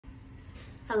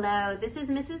Hello, this is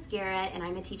Mrs. Garrett and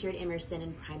I'm a teacher at Emerson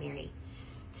in primary.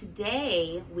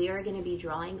 Today we are going to be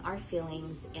drawing our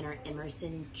feelings in our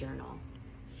Emerson journal.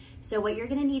 So what you're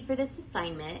going to need for this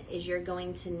assignment is you're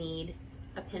going to need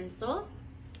a pencil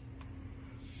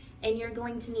and you're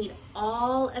going to need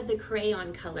all of the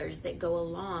crayon colors that go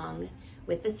along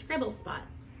with the scribble spot.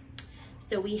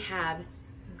 So we have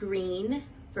green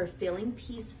for feeling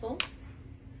peaceful,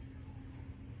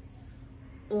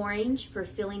 orange for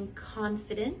feeling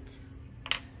confident,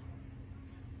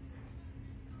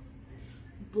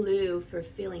 blue for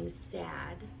feeling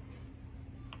sad,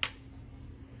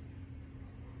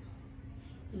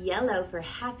 yellow for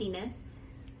happiness,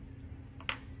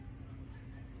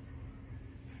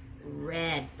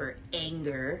 red for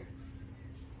anger,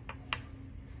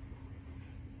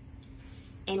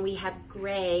 and we have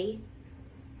gray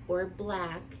or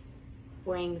black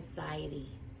for anxiety.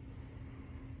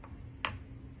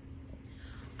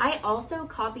 I also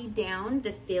copied down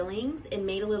the feelings and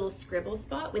made a little scribble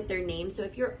spot with their names. So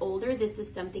if you're older, this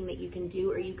is something that you can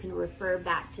do, or you can refer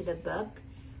back to the book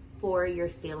for your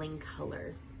feeling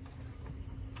color.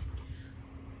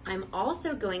 I'm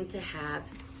also going to have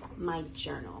my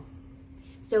journal.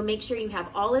 So make sure you have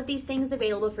all of these things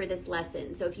available for this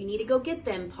lesson. So if you need to go get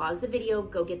them, pause the video,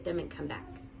 go get them and come back.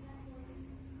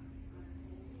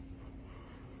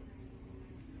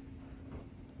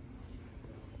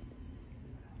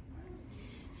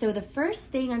 So the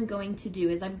first thing I'm going to do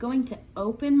is I'm going to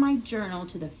open my journal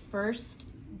to the first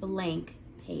blank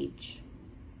page.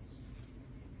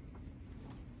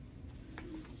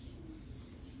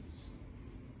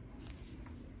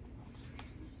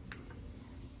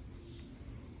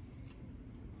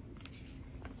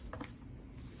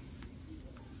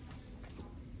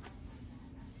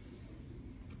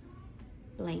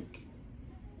 Blank.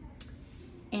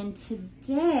 And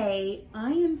today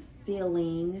I am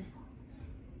feeling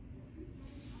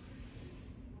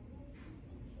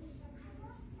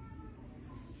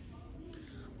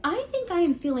I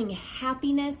am feeling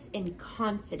happiness and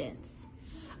confidence.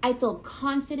 I feel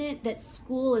confident that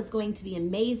school is going to be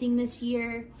amazing this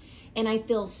year, and I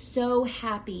feel so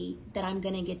happy that I'm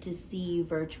going to get to see you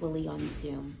virtually on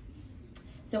Zoom.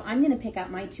 So I'm going to pick out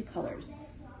my two colors,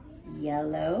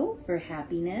 yellow for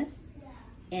happiness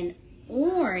and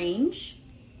orange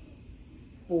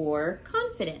for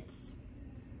confidence.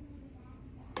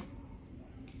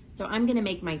 So I'm going to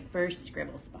make my first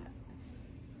scribble spot.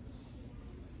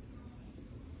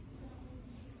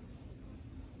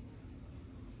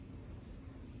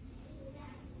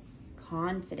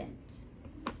 Confident.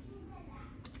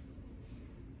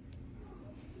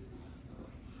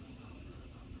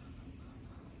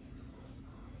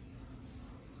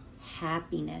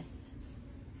 Happiness.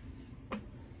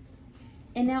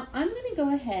 And now I'm going to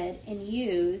go ahead and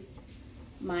use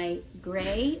my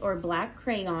gray or black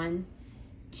crayon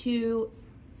to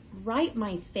write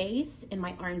my face and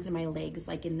my arms and my legs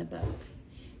like in the book.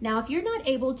 Now, if you're not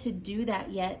able to do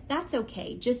that yet, that's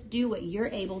okay. Just do what you're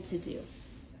able to do.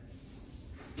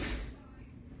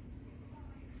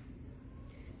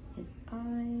 His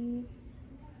eyes,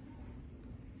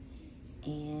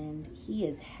 and he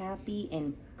is happy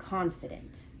and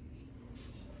confident.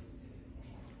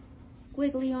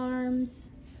 Squiggly arms,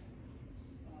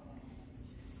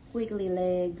 squiggly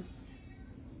legs,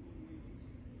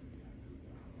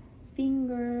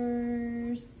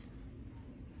 fingers,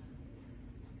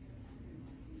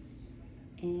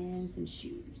 and some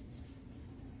shoes.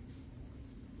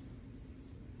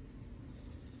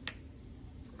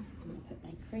 Put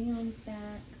my crayons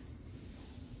back.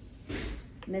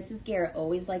 Mrs. Garrett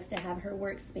always likes to have her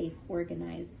workspace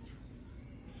organized.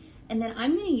 And then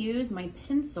I'm going to use my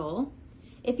pencil.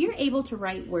 If you're able to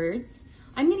write words,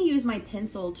 I'm going to use my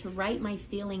pencil to write my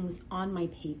feelings on my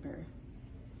paper.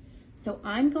 So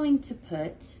I'm going to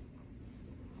put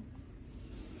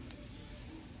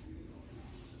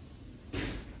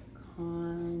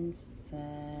confident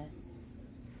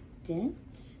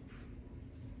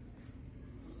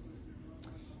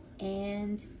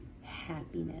and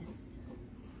happiness.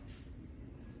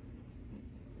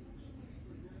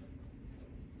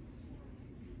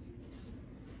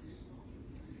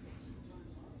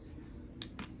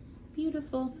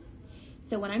 Beautiful.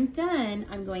 So when I'm done,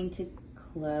 I'm going to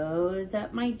close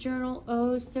up my journal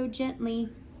oh so gently.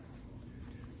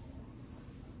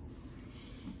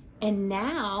 And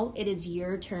now it is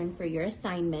your turn for your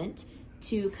assignment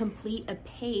to complete a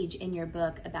page in your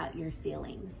book about your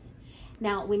feelings.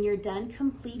 Now, when you're done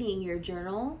completing your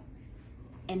journal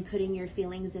and putting your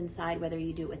feelings inside, whether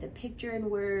you do it with a picture and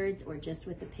words or just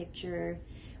with a picture,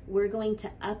 we're going to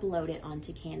upload it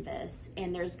onto Canvas,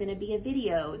 and there's going to be a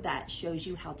video that shows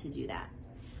you how to do that.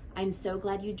 I'm so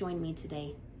glad you joined me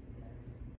today.